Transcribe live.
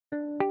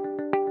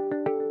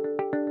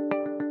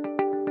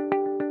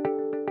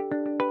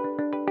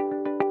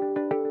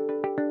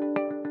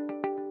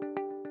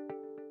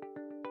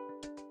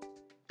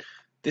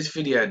This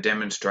video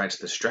demonstrates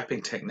the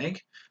strapping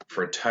technique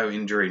for a toe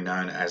injury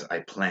known as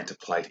a plantar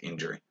plate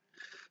injury.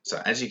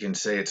 So as you can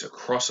see, it's a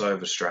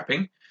crossover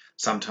strapping,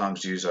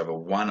 sometimes used over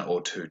one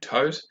or two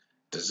toes,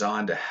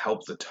 designed to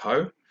help the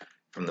toe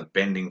from the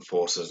bending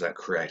forces that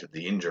created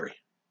the injury.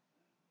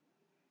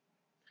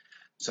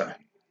 So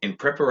in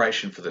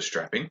preparation for the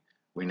strapping,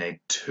 we need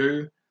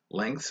two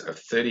lengths of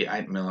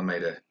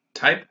 38mm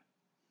tape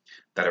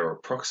that are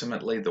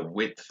approximately the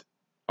width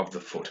of the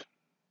foot.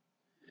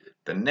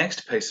 The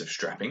next piece of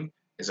strapping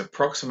is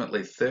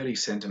approximately 30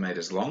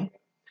 centimeters long,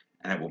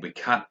 and it will be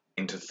cut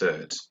into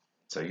thirds.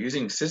 So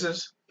using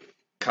scissors,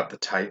 cut the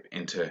tape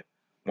into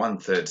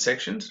 1/3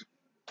 sections,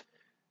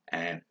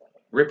 and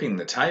ripping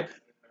the tape,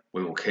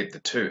 we will keep the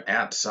two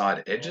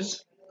outside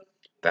edges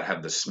that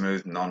have the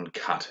smooth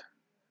non-cut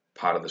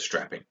part of the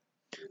strapping.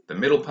 The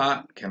middle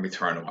part can be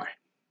thrown away.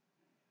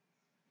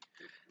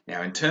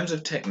 Now in terms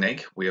of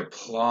technique, we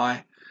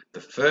apply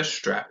the first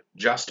strap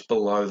just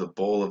below the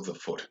ball of the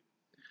foot.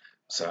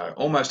 So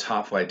almost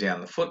halfway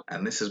down the foot,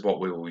 and this is what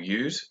we will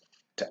use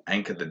to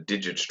anchor the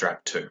digit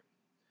strap to.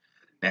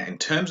 Now in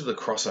terms of the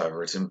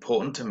crossover, it's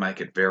important to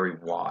make it very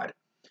wide.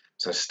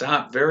 So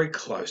start very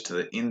close to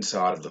the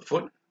inside of the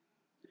foot,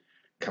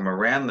 come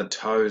around the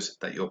toes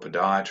that your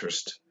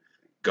podiatrist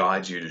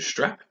guides you to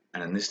strap,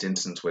 and in this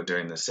instance we're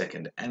doing the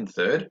second and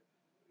third.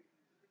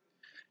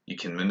 You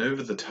can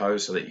maneuver the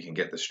toes so that you can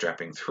get the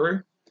strapping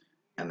through,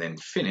 and then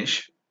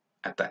finish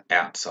at the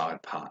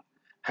outside part.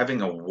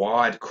 Having a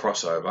wide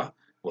crossover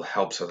will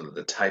help so that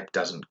the tape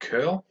doesn't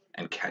curl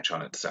and catch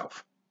on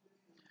itself.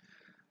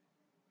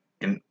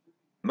 In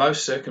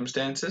most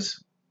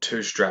circumstances,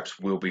 two straps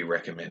will be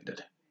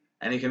recommended,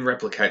 and you can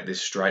replicate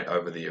this straight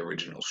over the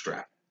original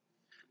strap.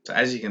 So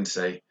as you can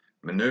see,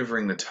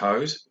 maneuvering the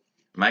toes,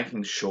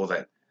 making sure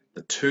that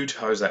the two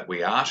toes that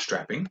we are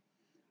strapping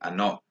are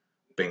not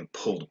being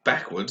pulled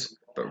backwards,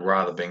 but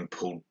rather being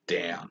pulled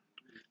down.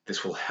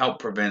 This will help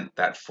prevent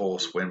that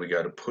force when we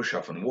go to push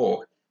off and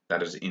walk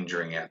that is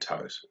injuring our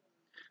toes.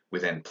 We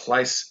then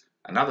place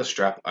another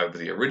strap over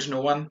the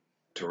original one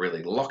to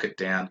really lock it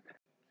down,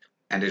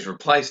 and is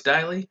replaced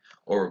daily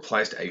or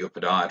replaced at your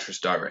podiatrist's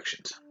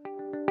directions.